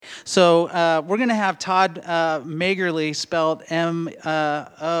So we're going to have Todd Magerle, spelled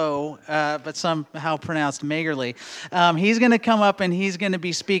M-O, but somehow pronounced Magerle. He's going to come up and he's going to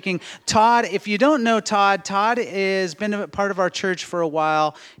be speaking. Todd, if you don't know Todd has been a part of our church for a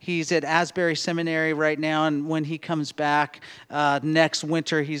while. He's at Asbury Seminary right now, and when he comes back next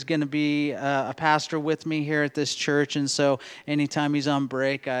winter, he's going to be a pastor with me here at this church. And so anytime he's on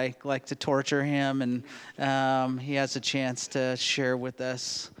break, I like to torture him, and he has a chance to share with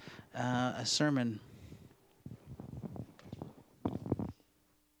us a sermon.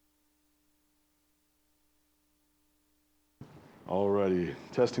 Alrighty,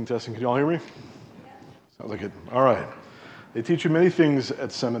 testing. Can you all hear me? Sounds like it. All right. They teach you many things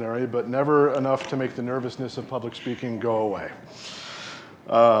at seminary, but never enough to make the nervousness of public speaking go away.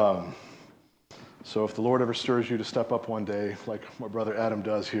 So if the Lord ever stirs you to step up one day, like my brother Adam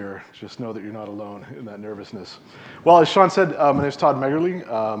does here, just know that you're not alone in that nervousness. Well, as Sean said, my name is Todd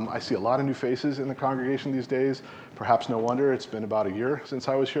Magerle. I see a lot of new faces in the congregation these days. Perhaps no wonder. It's been about a year since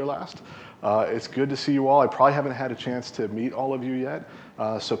I was here last. It's good to see you all. I probably haven't had a chance to meet all of you yet,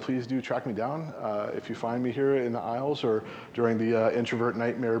 so please do track me down if you find me here in the aisles or during the introvert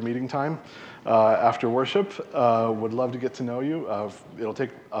nightmare meeting time after worship. Would love to get to know you. It'll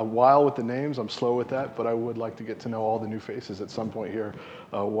take a while with the names. I'm slow with that, but I would like to get to know all the new faces at some point here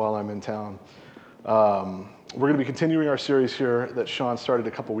while I'm in town. We're going to be continuing our series here that Sean started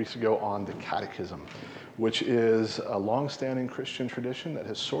a couple weeks ago on the Catechism, which is a long-standing Christian tradition that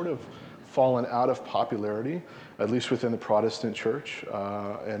has sort of fallen out of popularity, at least within the Protestant church.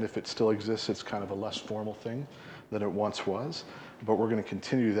 And if it still exists, it's kind of a less formal thing than it once was. But we're going to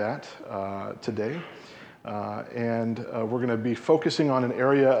continue that today. And we're going to be focusing on an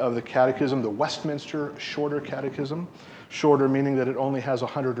area of the Catechism, the Westminster Shorter Catechism. Shorter meaning that it only has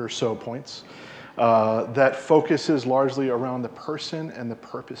 100 or so points. That focuses largely around the person and the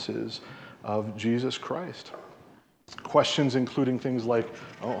purposes of Jesus Christ. Questions including things like,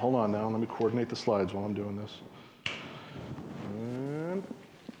 oh, hold on now, let me coordinate the slides while I'm doing this. And,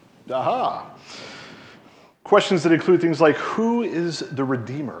 aha! Questions that include things like, who is the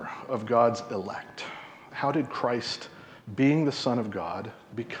Redeemer of God's elect? How did Christ, being the Son of God,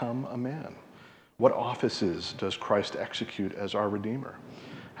 become a man? What offices does Christ execute as our Redeemer?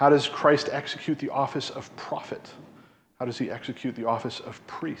 How does Christ execute the office of prophet? How does he execute the office of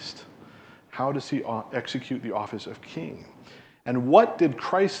priest? How does he execute the office of king? And what did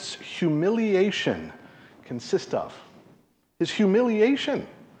Christ's humiliation consist of? His humiliation.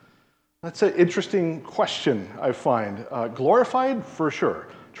 That's an interesting question, I find. Glorified, for sure.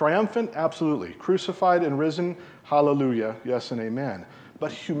 Triumphant, absolutely. Crucified and risen, hallelujah, yes and amen.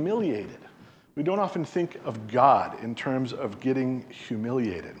 But humiliated. We don't often think of God in terms of getting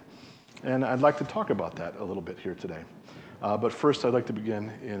humiliated. And I'd like to talk about that a little bit here today. But first, I'd like to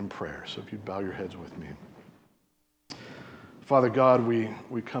begin in prayer. So if you'd bow your heads with me. Father God, we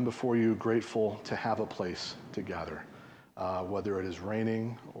come before you grateful to have a place to gather. Whether it is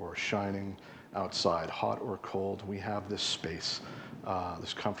raining or shining outside, hot or cold, we have this space,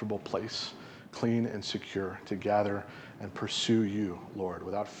 this comfortable place, clean and secure, to gather and pursue you, Lord,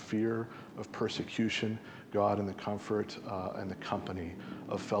 without fear of persecution, God, in the comfort and the company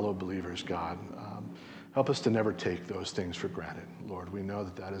of fellow believers, God. Help us to never take those things for granted, Lord. We know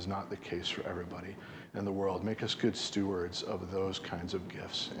that that is not the case for everybody in the world. Make us good stewards of those kinds of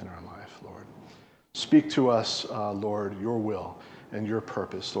gifts in our life, Lord. Speak to us, Lord, your will and your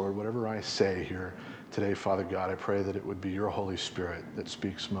purpose, Lord. Whatever I say here today, Father God, I pray that it would be your Holy Spirit that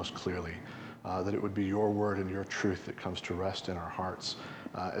speaks most clearly, that it would be your word and your truth that comes to rest in our hearts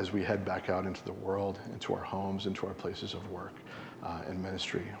as we head back out into the world, into our homes, into our places of work and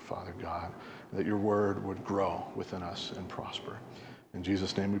ministry, Father God, that your word would grow within us and prosper. In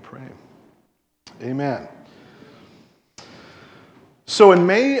Jesus' name we pray. Amen. So in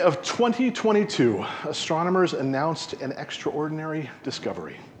May of 2022, astronomers announced an extraordinary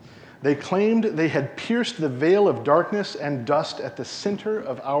discovery. They claimed they had pierced the veil of darkness and dust at the center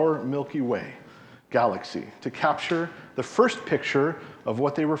of our Milky Way galaxy to capture the first picture of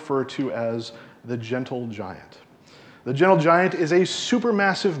what they refer to as the Gentle Giant. The Gentle Giant is a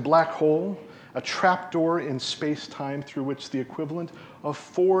supermassive black hole, a trapdoor in space-time through which the equivalent of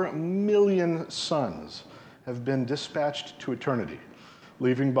 4 million suns have been dispatched to eternity,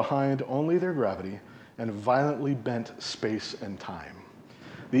 leaving behind only their gravity and violently bent space and time.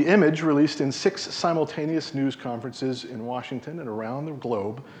 The image, released in 6 simultaneous news conferences in Washington and around the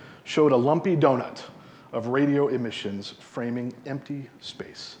globe, showed a lumpy donut of radio emissions framing empty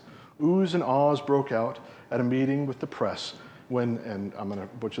space. Oohs and ahs broke out at a meeting with the press when, and I'm going to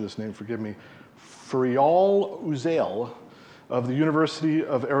butcher this name, forgive me, Faryal Uzail of the University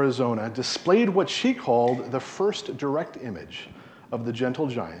of Arizona displayed what she called the first direct image of the gentle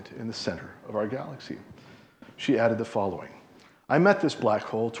giant in the center of our galaxy. She added the following: "I met this black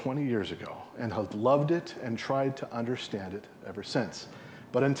hole 20 years ago and have loved it and tried to understand it ever since.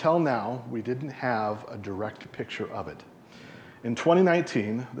 But until now, we didn't have a direct picture of it. In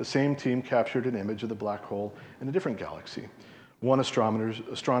 2019, the same team captured an image of the black hole in a different galaxy. One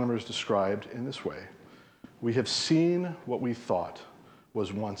astronomers described in this way: we have seen what we thought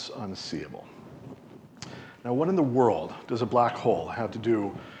was once unseeable." Now, what in the world does a black hole have to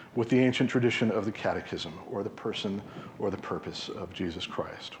do with the ancient tradition of the Catechism, or the person or the purpose of Jesus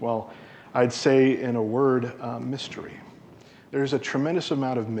Christ? Well, I'd say in a word, mystery. There's a tremendous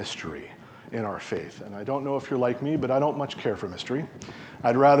amount of mystery in our faith. And I don't know if you're like me, but I don't much care for mystery.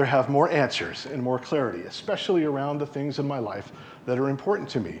 I'd rather have more answers and more clarity, especially around the things in my life that are important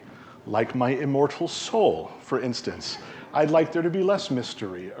to me, like my immortal soul, for instance. I'd like there to be less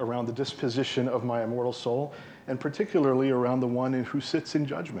mystery around the disposition of my immortal soul, and particularly around the one who sits in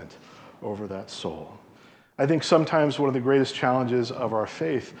judgment over that soul. I think sometimes one of the greatest challenges of our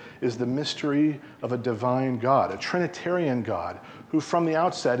faith is the mystery of a divine God, a Trinitarian God, who from the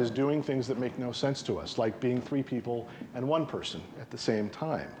outset is doing things that make no sense to us, like being three people and one person at the same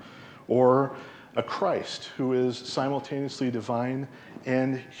time. Or a Christ who is simultaneously divine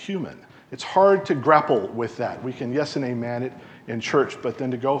and human. It's hard to grapple with that. We can yes and amen it in church, but then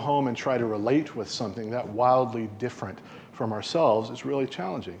to go home and try to relate with something that wildly different from ourselves is really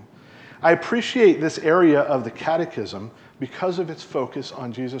challenging. I appreciate this area of the Catechism because of its focus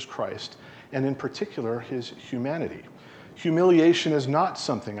on Jesus Christ, and in particular, his humanity. Humiliation is not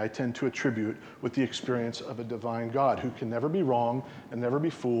something I tend to attribute with the experience of a divine God who can never be wrong and never be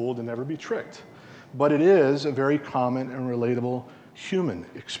fooled and never be tricked. But it is a very common and relatable human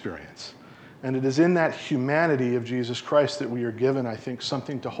experience. And it is in that humanity of Jesus Christ that we are given, I think,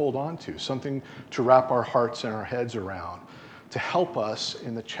 something to hold on to, something to wrap our hearts and our heads around, to help us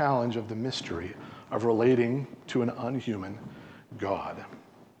in the challenge of the mystery of relating to an unhuman God.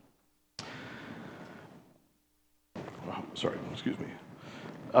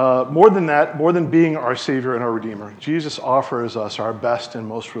 More than that, more than being our Savior and our Redeemer, Jesus offers us our best and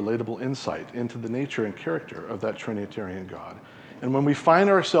most relatable insight into the nature and character of that Trinitarian God. And when we find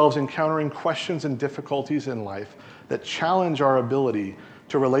ourselves encountering questions and difficulties in life that challenge our ability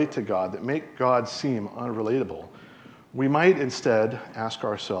to relate to God, that make God seem unrelatable, we might instead ask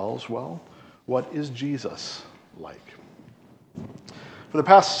ourselves, well, what is Jesus like? For the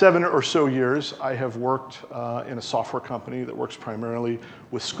past 7 or so years, I have worked in a software company that works primarily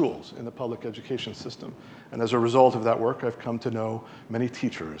with schools in the public education system. And as a result of that work, I've come to know many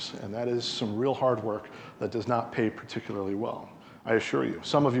teachers. And that is some real hard work that does not pay particularly well, I assure you.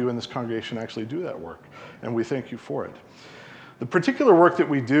 Some of you in this congregation actually do that work, and we thank you for it. The particular work that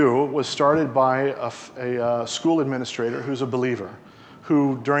we do was started by a school administrator who's a believer,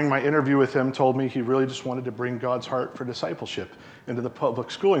 who during my interview with him told me he really just wanted to bring God's heart for discipleship into the public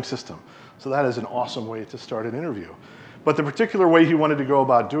schooling system. So that is an awesome way to start an interview. But the particular way he wanted to go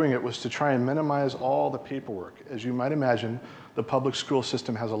about doing it was to try and minimize all the paperwork. As you might imagine, the public school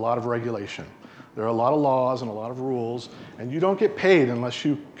system has a lot of regulation. There are a lot of laws and a lot of rules, and you don't get paid unless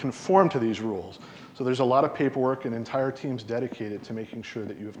you conform to these rules. So there's a lot of paperwork, and entire teams dedicated to making sure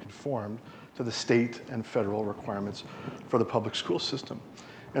that you have conformed to the state and federal requirements for the public school system.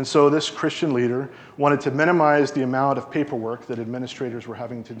 And so this Christian leader wanted to minimize the amount of paperwork that administrators were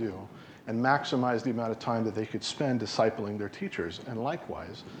having to do and maximize the amount of time that they could spend discipling their teachers, and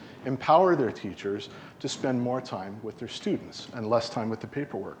likewise empower their teachers to spend more time with their students and less time with the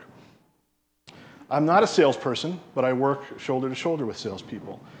paperwork. I'm not a salesperson, but I work shoulder to shoulder with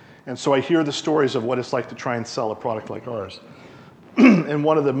salespeople. And so I hear the stories of what it's like to try and sell a product like ours. And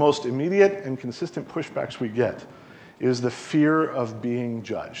one of the most immediate and consistent pushbacks we get is the fear of being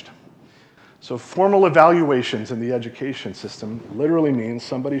judged. So formal evaluations in the education system literally means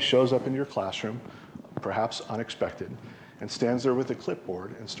somebody shows up in your classroom, perhaps unexpected, and stands there with a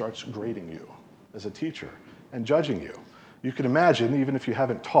clipboard and starts grading you as a teacher and judging you. You can imagine, even if you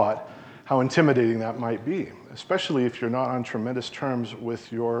haven't taught, how intimidating that might be, especially if you're not on tremendous terms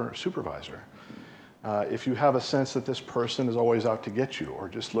with your supervisor. If you have a sense that this person is always out to get you or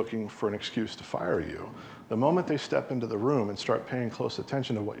just looking for an excuse to fire you, the moment they step into the room and start paying close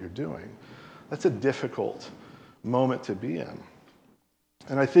attention to what you're doing, that's a difficult moment to be in.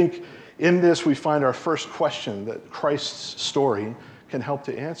 And I think in this we find our first question that Christ's story can help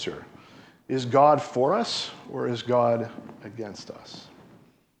to answer. Is God for us or is God against us?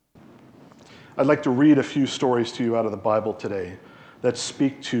 I'd like to read a few stories to you out of the Bible today that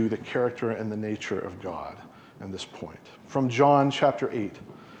speak to the character and the nature of God. and this point. From John chapter 8,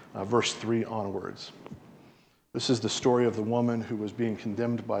 verse 3 onwards. This is the story of the woman who was being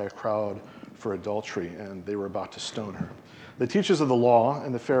condemned by a crowd for adultery, and they were about to stone her. The teachers of the law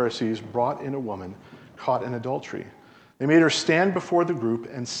and the Pharisees brought in a woman caught in adultery. They made her stand before the group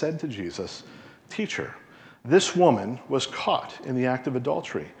and said to Jesus, "Teacher, this woman was caught in the act of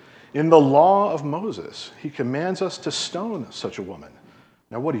adultery. In the law of Moses, he commands us to stone such a woman.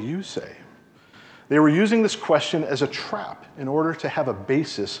 Now what do you say?" They were using this question as a trap in order to have a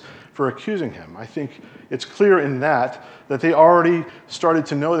basis for accusing him. I think it's clear in that they already started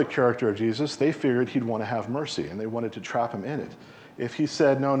to know the character of Jesus. They figured he'd want to have mercy, and they wanted to trap him in it. If he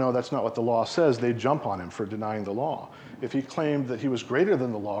said, no, that's not what the law says, they'd jump on him for denying the law. If he claimed that he was greater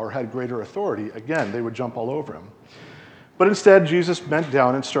than the law or had greater authority, again, they would jump all over him. But instead, Jesus bent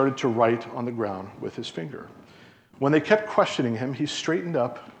down and started to write on the ground with his finger. When they kept questioning him, he straightened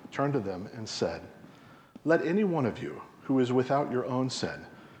up, turned to them, and said, "Let any one of you who is without your own sin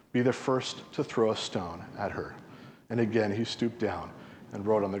be the first to throw a stone at her." And again, he stooped down and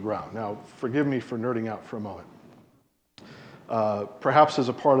wrote on the ground. Now, forgive me for nerding out for a moment. Perhaps as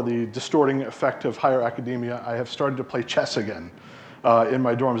a part of the distorting effect of higher academia, I have started to play chess again in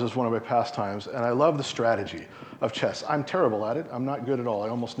my dorms as one of my pastimes, and I love the strategy of chess. I'm terrible at it. I'm not good at all. I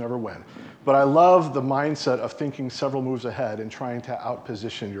almost never win. But I love the mindset of thinking several moves ahead and trying to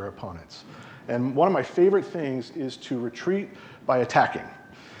outposition your opponents. And one of my favorite things is to retreat by attacking.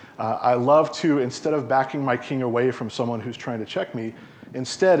 I love to, instead of backing my king away from someone who's trying to check me,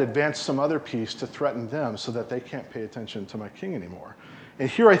 instead advance some other piece to threaten them so that they can't pay attention to my king anymore. And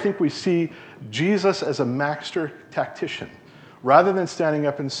here I think we see Jesus as a master tactician. Rather than standing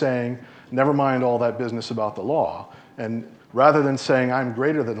up and saying, "Never mind all that business about the law," and rather than saying, "I'm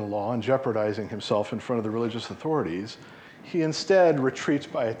greater than the law," and jeopardizing himself in front of the religious authorities, he instead retreats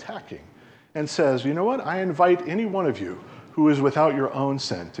by attacking and says, "You know what? I invite any one of you who is without your own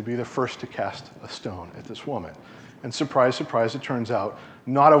sin to be the first to cast a stone at this woman." And surprise, surprise, it turns out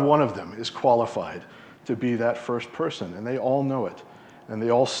not a one of them is qualified to be that first person. And they all know it. And they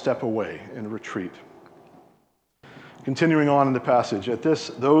all step away in retreat. Continuing on in the passage, at this,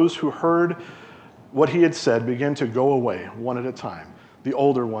 those who heard what he had said began to go away one at a time, the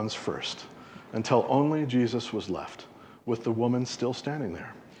older ones first, until only Jesus was left, with the woman still standing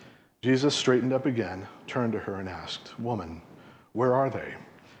there. Jesus straightened up again, turned to her and asked, "Woman, where are they?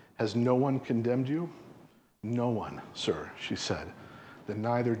 Has no one condemned you?" "No one, sir," she said. "Then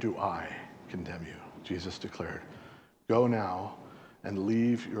neither do I condemn you," Jesus declared. "Go now and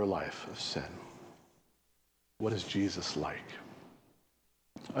leave your life of sin." What is Jesus like?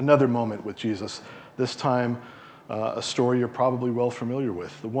 Another moment with Jesus, this time a story you're probably well familiar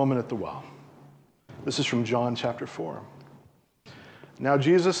with, the woman at the well. This is from John chapter 4. Now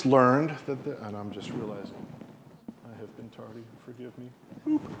Jesus learned that, and I'm just realizing I have been tardy, forgive me.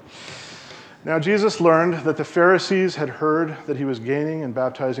 Oop. Now Jesus learned that the Pharisees had heard that he was gaining and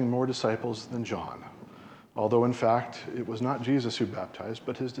baptizing more disciples than John, although in fact it was not Jesus who baptized,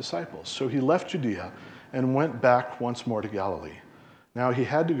 but his disciples. So he left Judea and went back once more to Galilee. Now he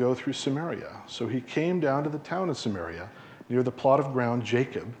had to go through Samaria, so he came down to the town of Samaria, near the plot of ground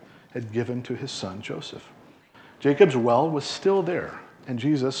Jacob had given to his son Joseph. Jacob's well was still there, and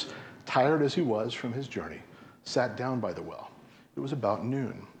Jesus, tired as he was from his journey, sat down by the well. It was about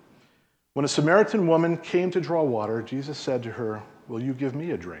noon. When a Samaritan woman came to draw water, Jesus said to her, "Will you give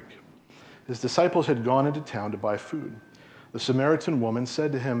me a drink?" His disciples had gone into town to buy food. The Samaritan woman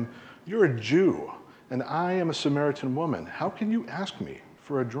said to him, "You're a Jew, and I am a Samaritan woman. How can you ask me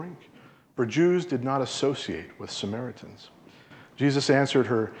for a drink?" For Jews did not associate with Samaritans. Jesus answered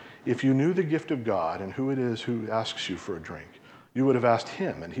her, "If you knew the gift of God and who it is who asks you for a drink, you would have asked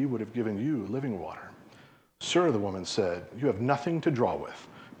him, and he would have given you living water." "Sir," the woman said, "you have nothing to draw with,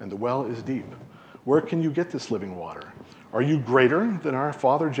 and the well is deep. Where can you get this living water? Are you greater than our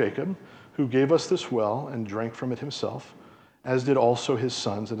father Jacob, who gave us this well and drank from it himself, as did also his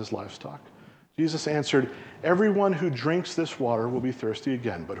sons and his livestock?" Jesus answered, "Everyone who drinks this water will be thirsty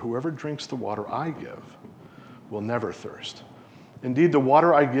again, but whoever drinks the water I give will never thirst. Indeed, the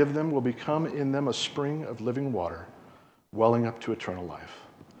water I give them will become in them a spring of living water, welling up to eternal life."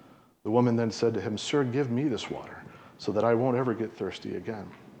 The woman then said to him, "Sir, give me this water, so that I won't ever get thirsty again."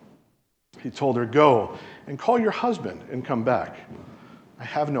 He told her, "Go and call your husband and come back." "I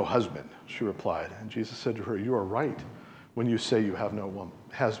have no husband," she replied. And Jesus said to her, "You are right when you say you have no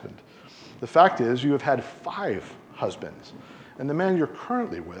husband. The fact is, you have had 5 husbands, and the man you're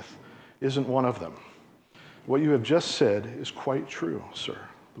currently with isn't one of them. What you have just said is quite true, sir,"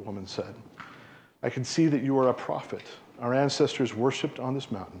 the woman said. "I can see that you are a prophet. Our ancestors worshipped on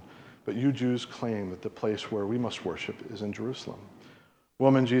this mountain, but you Jews claim that the place where we must worship is in Jerusalem."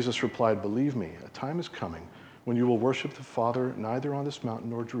 "Woman," Jesus replied, "believe me, a time is coming when you will worship the Father neither on this mountain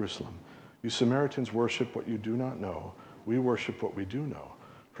nor Jerusalem. You Samaritans worship what you do not know. We worship what we do know,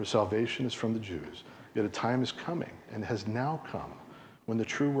 for salvation is from the Jews. Yet a time is coming, and has now come, when the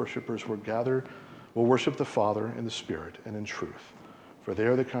true worshipers will worship the Father in the Spirit and in truth, for they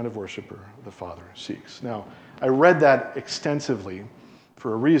are the kind of worshiper the Father seeks." Now, I read that extensively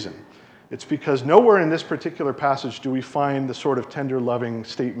for a reason. It's because nowhere in this particular passage do we find the sort of tender, loving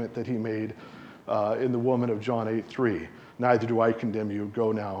statement that he made in the woman of John 8:3. "Neither do I condemn you.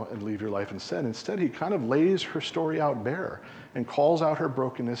 Go now and leave your life in sin." Instead, he kind of lays her story out bare and calls out her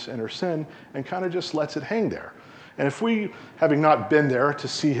brokenness and her sin and kind of just lets it hang there. And if we, having not been there to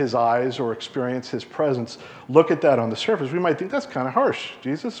see his eyes or experience his presence, look at that on the surface, we might think, that's kind of harsh.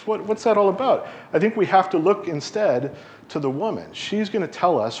 Jesus, what's that all about? I think we have to look instead to the woman. She's going to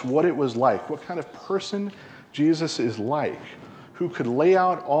tell us what it was like, what kind of person Jesus is like, who could lay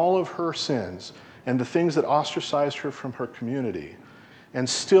out all of her sins and the things that ostracized her from her community and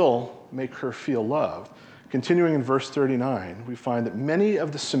still make her feel loved. Continuing in verse 39, we find that many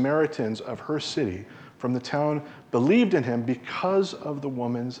of the Samaritans of her city from the town believed in him because of the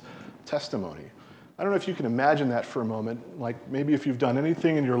woman's testimony. I don't know if you can imagine that for a moment, like maybe if you've done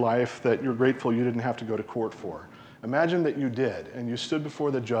anything in your life that you're grateful you didn't have to go to court for. Imagine that you did, and you stood before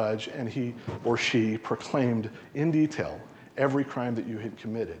the judge, and he or she proclaimed in detail every crime that you had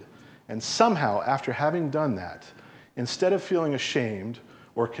committed. And somehow, after having done that, instead of feeling ashamed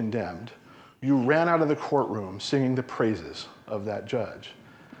or condemned, you ran out of the courtroom singing the praises of that judge.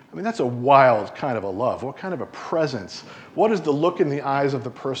 I mean, that's a wild kind of a love. What kind of a presence? What is the look in the eyes of the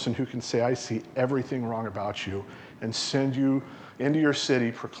person who can say, "I see everything wrong about you," and send you into your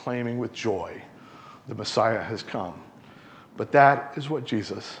city proclaiming with joy, "The Messiah has come"? But that is what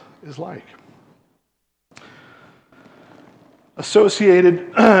Jesus is like.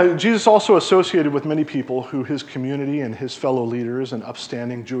 Jesus also associated with many people who his community and his fellow leaders and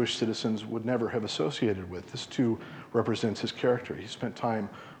upstanding Jewish citizens would never have associated with. This too represents his character. He spent time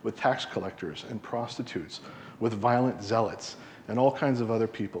with tax collectors and prostitutes, with violent zealots, and all kinds of other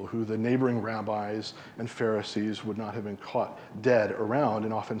people who the neighboring rabbis and Pharisees would not have been caught dead around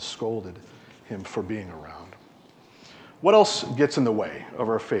and often scolded him for being around. What else gets in the way of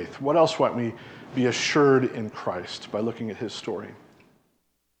our faith? What else might we be assured in Christ by looking at his story?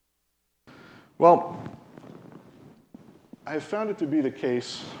 Well, I have found it to be the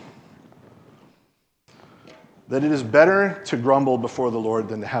case that it is better to grumble before the Lord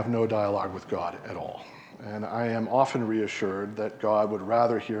than to have no dialogue with God at all. And I am often reassured that God would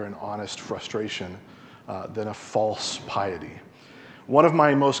rather hear an honest frustration than a false piety. One of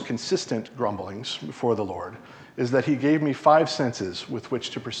my most consistent grumblings before the Lord is that he gave me 5 senses with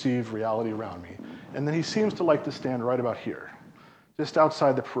which to perceive reality around me, and then he seems to like to stand right about here, just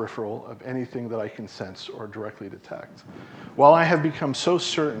outside the peripheral of anything that I can sense or directly detect. While I have become so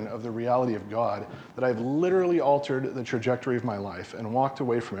certain of the reality of God that I've literally altered the trajectory of my life and walked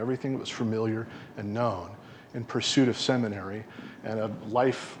away from everything that was familiar and known in pursuit of seminary and a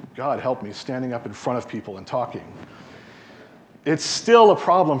life, God help me, standing up in front of people and talking. It's still a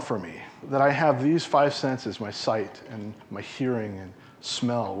problem for me that I have these 5 senses, my sight and my hearing and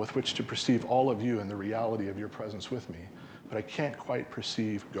smell, with which to perceive all of you and the reality of your presence with me. But I can't quite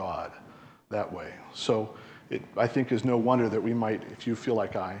perceive God that way. So it, I think, is no wonder that we might, if you feel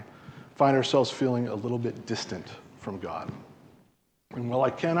like I, find ourselves feeling a little bit distant from God. And while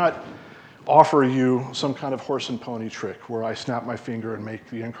I cannot offer you some kind of horse and pony trick where I snap my finger and make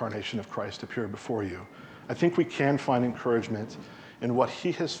the incarnation of Christ appear before you, I think we can find encouragement in what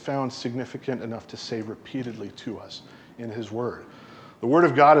he has found significant enough to say repeatedly to us in his word. The Word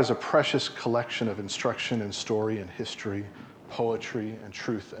of God is a precious collection of instruction and story and history, poetry and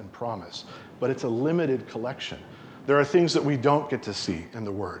truth and promise, but it's a limited collection. There are things that we don't get to see in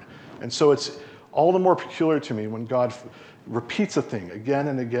the Word. And so it's all the more peculiar to me when God repeats a thing again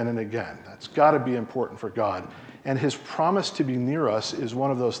and again and again. That's got to be important for God. And his promise to be near us is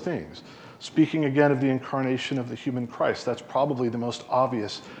one of those things. Speaking again of the incarnation of the human Christ, that's probably the most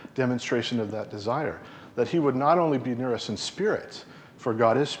obvious demonstration of that desire, that he would not only be near us in spirit, for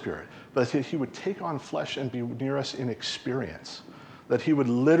God is spirit, but that he would take on flesh and be near us in experience, that he would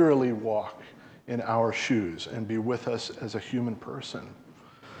literally walk in our shoes and be with us as a human person.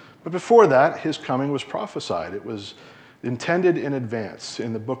 But before that, his coming was prophesied. It was intended in advance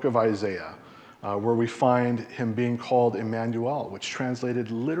in the book of Isaiah, where we find him being called Emmanuel, which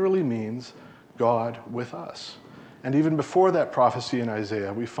translated literally means God with us. And even before that prophecy in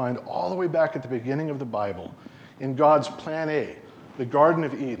Isaiah, we find all the way back at the beginning of the Bible, in God's plan A The Garden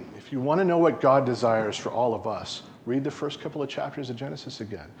of Eden. If you want to know what God desires for all of us, read the first couple of chapters of Genesis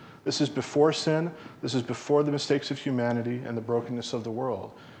again. This is before sin. This is before the mistakes of humanity and the brokenness of the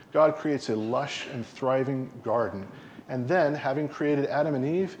world. God creates a lush and thriving garden. And then, having created Adam and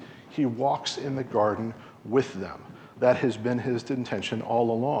Eve, he walks in the garden with them. That has been his intention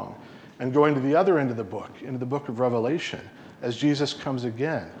all along. And going to the other end of the book, into the book of Revelation, as Jesus comes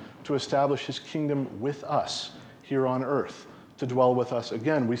again to establish his kingdom with us here on earth, to dwell with us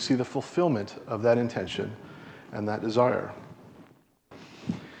again, we see the fulfillment of that intention and that desire.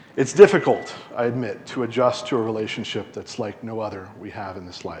 It's difficult, I admit, to adjust to a relationship that's like no other we have in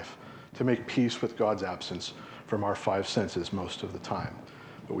this life, to make peace with God's absence from our five senses most of the time.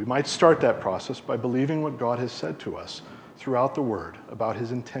 But we might start that process by believing what God has said to us throughout the Word about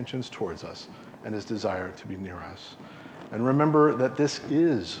his intentions towards us and his desire to be near us. And remember that this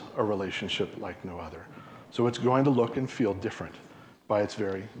is a relationship like no other. So it's going to look and feel different by its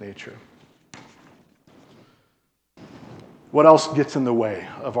very nature. What else gets in the way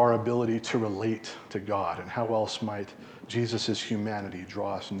of our ability to relate to God, and how else might Jesus' humanity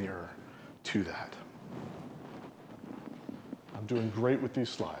draw us nearer to that? I'm doing great with these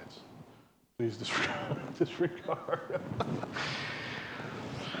slides. Please disregard.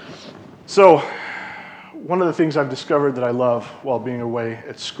 So, one of the things I've discovered that I love while being away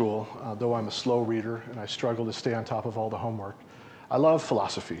at school, though I'm a slow reader and I struggle to stay on top of all the homework, I love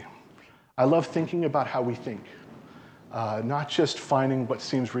philosophy. I love thinking about how we think. Not just finding what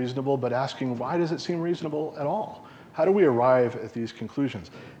seems reasonable, but asking, why does it seem reasonable at all? How do we arrive at these conclusions?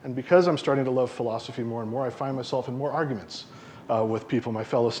 And because I'm starting to love philosophy more and more, I find myself in more arguments with people, my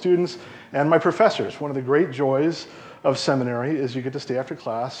fellow students, and my professors. One of the great joys of seminary is you get to stay after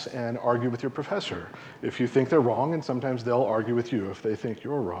class and argue with your professor if you think they're wrong, and sometimes they'll argue with you if they think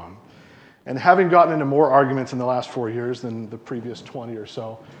you're wrong. And having gotten into more arguments in the last 4 years than the previous 20 or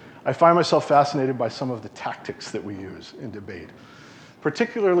so, I find myself fascinated by some of the tactics that we use in debate,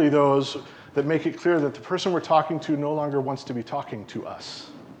 particularly those that make it clear that the person we're talking to no longer wants to be talking to us.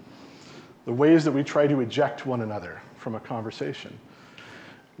 The ways that we try to eject one another from a conversation.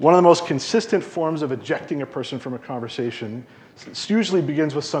 One of the most consistent forms of ejecting a person from a conversation usually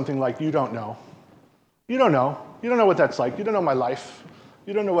begins with something like, you don't know. You don't know. You don't know what that's like. You don't know my life.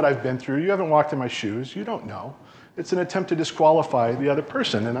 You don't know what I've been through. You haven't walked in my shoes. You don't know. It's an attempt to disqualify the other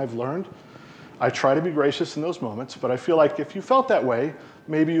person. And I've learned, I try to be gracious in those moments, but I feel like if you felt that way,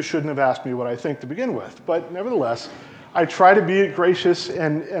 maybe you shouldn't have asked me what I think to begin with. But nevertheless, I try to be gracious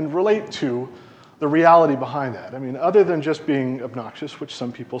and relate to the reality behind that. I mean, other than just being obnoxious, which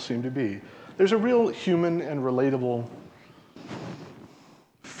some people seem to be, there's a real human and relatable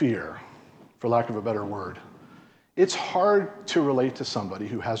fear, for lack of a better word. It's hard to relate to somebody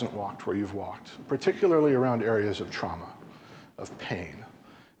who hasn't walked where you've walked, particularly around areas of trauma, of pain.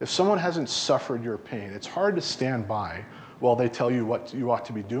 If someone hasn't suffered your pain, it's hard to stand by while they tell you what you ought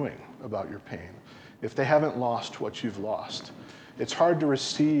to be doing about your pain. If they haven't lost what you've lost, it's hard to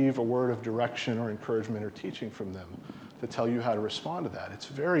receive a word of direction or encouragement or teaching from them to tell you how to respond to that. It's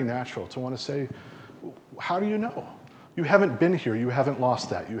very natural to want to say, how do you know? You haven't been here. You haven't lost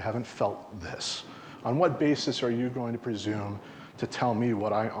that. You haven't felt this. On what basis are you going to presume to tell me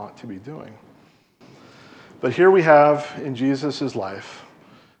what I ought to be doing? But here we have in Jesus' life,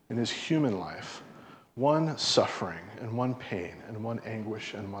 in his human life, one suffering and one pain and one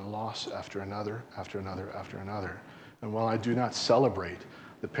anguish and one loss after another, after another, after another. And while I do not celebrate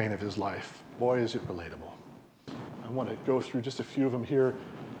the pain of his life, boy, is it relatable. I want to go through just a few of them here.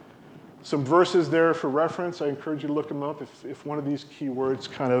 Some verses there for reference. I encourage you to look them up if one of these key words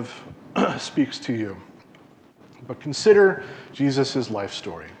kind of speaks to you. But consider Jesus' life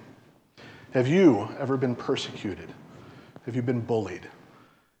story. Have you ever been persecuted? Have you been bullied?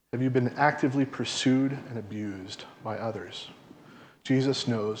 Have you been actively pursued and abused by others? Jesus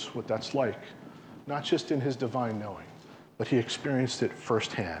knows what that's like, not just in his divine knowing, but he experienced it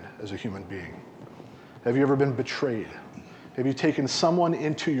firsthand as a human being. Have you ever been betrayed? Have you taken someone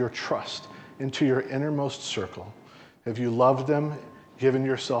into your trust, into your innermost circle? Have you loved them, given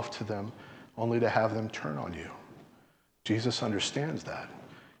yourself to them, only to have them turn on you? Jesus understands that.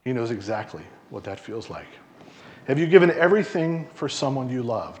 He knows exactly what that feels like. Have you given everything for someone you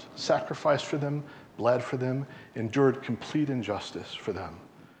loved, sacrificed for them, bled for them, endured complete injustice for them?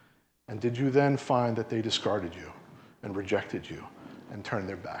 And did you then find that they discarded you and rejected you and turned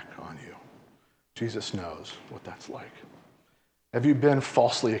their back on you? Jesus knows what that's like. Have you been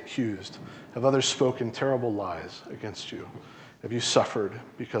falsely accused? Have others spoken terrible lies against you? Have you suffered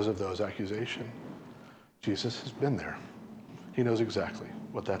because of those accusations? Jesus has been there. He knows exactly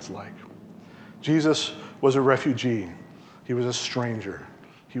what that's like. Jesus was a refugee He was a stranger.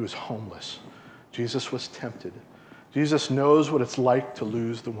 He was homeless. Jesus was tempted. Jesus knows what it's like to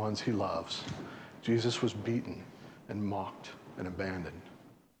lose the ones he loves. Jesus was beaten and mocked and abandoned.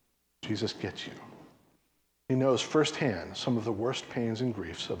 Jesus gets you. He knows firsthand some of the worst pains and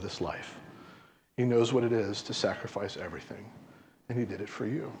griefs of this life. He knows what it is to sacrifice everything. And he did it for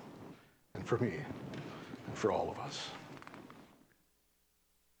you and for me and for all of us.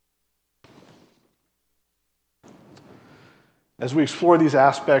 As we explore these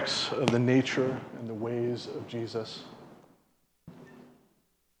aspects of the nature and the ways of Jesus,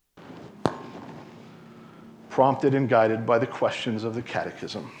 prompted and guided by the questions of the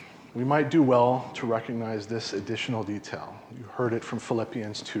Catechism, we might do well to recognize this additional detail. You heard it from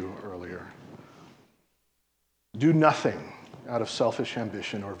Philippians 2 earlier. Do nothing out of selfish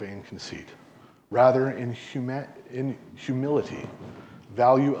ambition or vain conceit. Rather, in humility,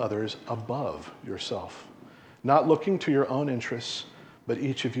 value others above yourself, not looking to your own interests, but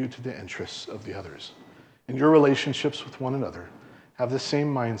each of you to the interests of the others. In your relationships with one another, have the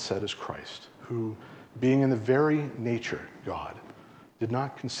same mindset as Christ, who, being in the very nature God, did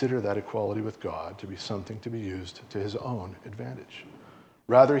not consider that equality with God to be something to be used to his own advantage.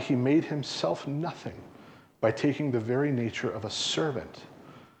 Rather, he made himself nothing by taking the very nature of a servant,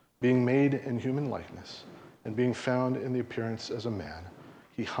 being made in human likeness, and being found in the appearance as a man.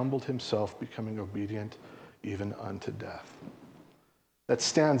 He humbled himself, becoming obedient even unto death. That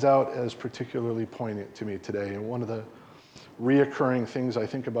stands out as particularly poignant to me today. And one of the reoccurring things I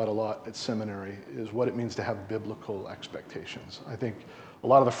think about a lot at seminary is what it means to have biblical expectations. I think a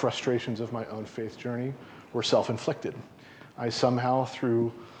lot of the frustrations of my own faith journey were self-inflicted. I somehow,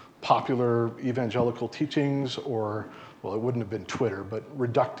 through popular evangelical teachings or, well, it wouldn't have been Twitter, but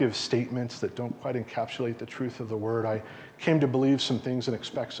reductive statements that don't quite encapsulate the truth of the word, I came to believe some things and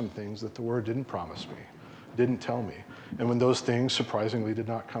expect some things that the word didn't promise me, didn't tell me. And when those things surprisingly did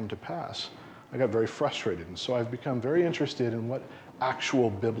not come to pass, I got very frustrated. And so I've become very interested in what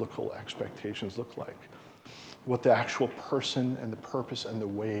actual biblical expectations look like, what the actual person and the purpose and the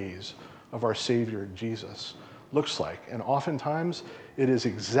ways of our Savior, Jesus, looks like. And oftentimes, it is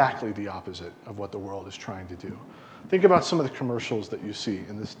exactly the opposite of what the world is trying to do. Think about some of the commercials that you see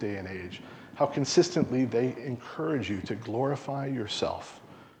in this day and age, how consistently they encourage you to glorify yourself,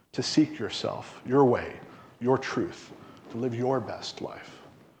 to seek yourself, your way, your truth, to live your best life.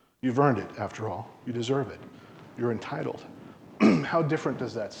 You've earned it, after all. You deserve it. You're entitled. How different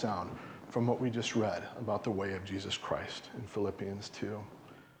does that sound from what we just read about the way of Jesus Christ in Philippians 2?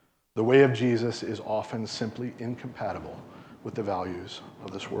 The way of Jesus is often simply incompatible with the values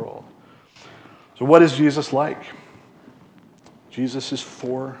of this world. So what is Jesus like? Jesus is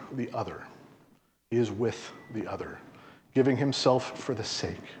for the other. He is with the other, giving himself for the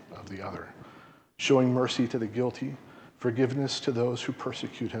sake of the other, showing mercy to the guilty, forgiveness to those who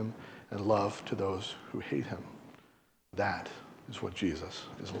persecute him, and love to those who hate him. That is what Jesus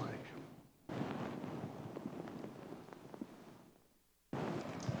is like.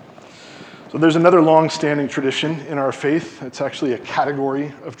 So there's another long-standing tradition in our faith. It's actually a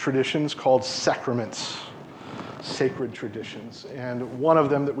category of traditions called sacraments, sacred traditions. And one of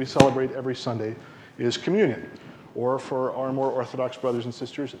them that we celebrate every Sunday is communion, or for our more Orthodox brothers and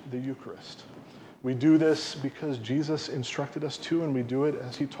sisters, the Eucharist. We do this because Jesus instructed us to, and we do it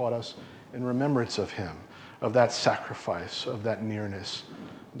as he taught us in remembrance of him, of that sacrifice, of that nearness,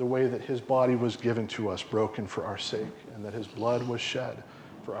 the way that his body was given to us, broken for our sake, and that his blood was shed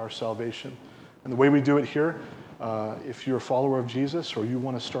for our salvation. And the way we do it here, if you're a follower of Jesus or you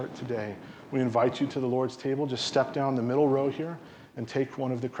want to start today, we invite you to the Lord's table. Just step down the middle row here and take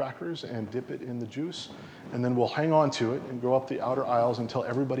one of the crackers and dip it in the juice, and then we'll hang on to it and go up the outer aisles until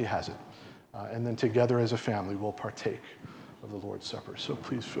everybody has it. And then together as a family, we'll partake of the Lord's Supper. So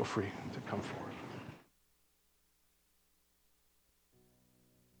please feel free to come forward.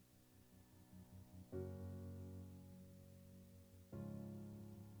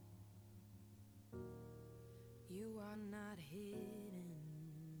 You are not hidden.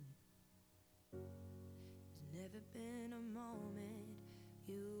 There's never been a moment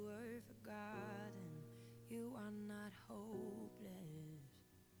you were forgotten. You are not hopeless.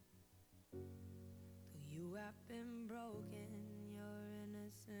 You have been broken, your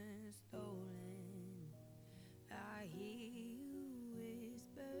innocence stolen. I hear you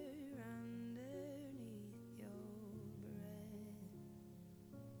whisper underneath your breath.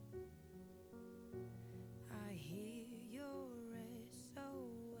 I hear your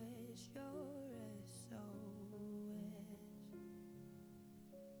SOS, your SOS.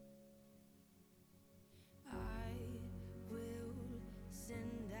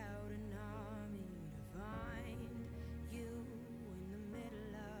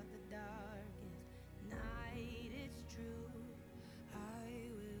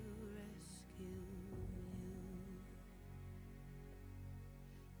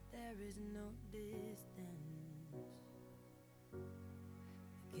 there is no distance that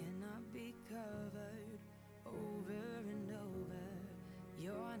cannot be covered over and over.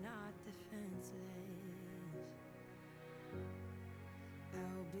 You're not defenseless.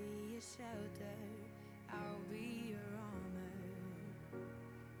 I'll be your shelter, I'll be your armor.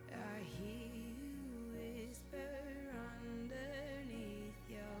 I hear you whisper underneath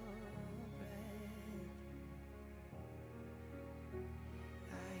your breath.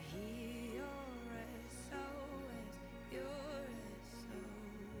 I hear your SOS, your SOS.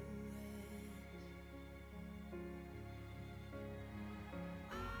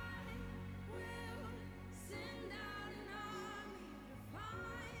 I will send out an army to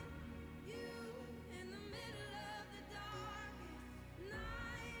find you in the middle of the darkest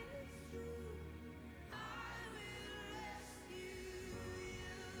night. It's true. I will rescue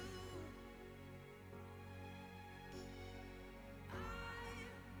you. I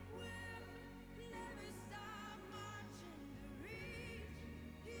will never stop marching to reach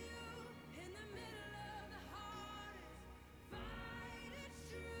you in the middle of the hardest fight. It's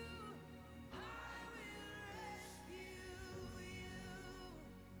true. I will rescue you.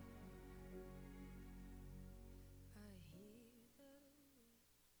 I hear the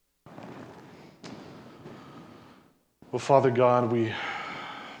Well, Father God, we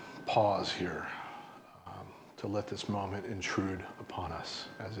pause here to let this moment intrude upon us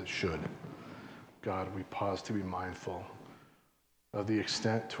as it should. God, we pause to be mindful of the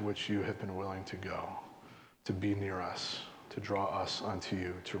extent to which you have been willing to go, to be near us, to draw us unto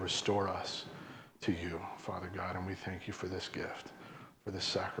you, to restore us to you, Father God. And we thank you for this gift, for this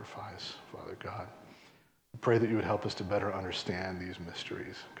sacrifice, Father God. We pray that you would help us to better understand these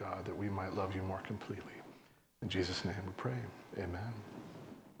mysteries, God, that we might love you more completely. In Jesus' name we pray. Amen.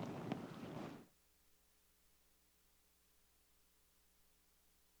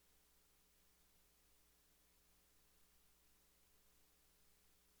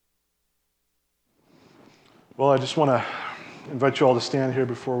 Well, I just want to invite you all to stand here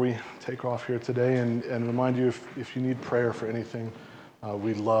before we take off here today and remind you if you need prayer for anything,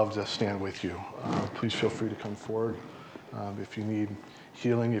 we'd love to stand with you. Please feel free to come forward. If you need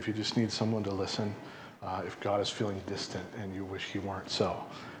healing, if you just need someone to listen, if God is feeling distant and you wish he weren't so,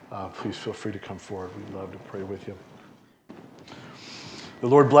 please feel free to come forward. We'd love to pray with you. The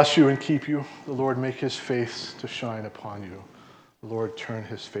Lord bless you and keep you. The Lord make his face to shine upon you. The Lord turn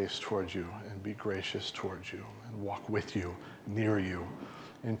his face towards you and be gracious towards you and walk with you, near you,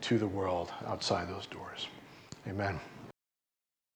 into the world outside those doors. Amen.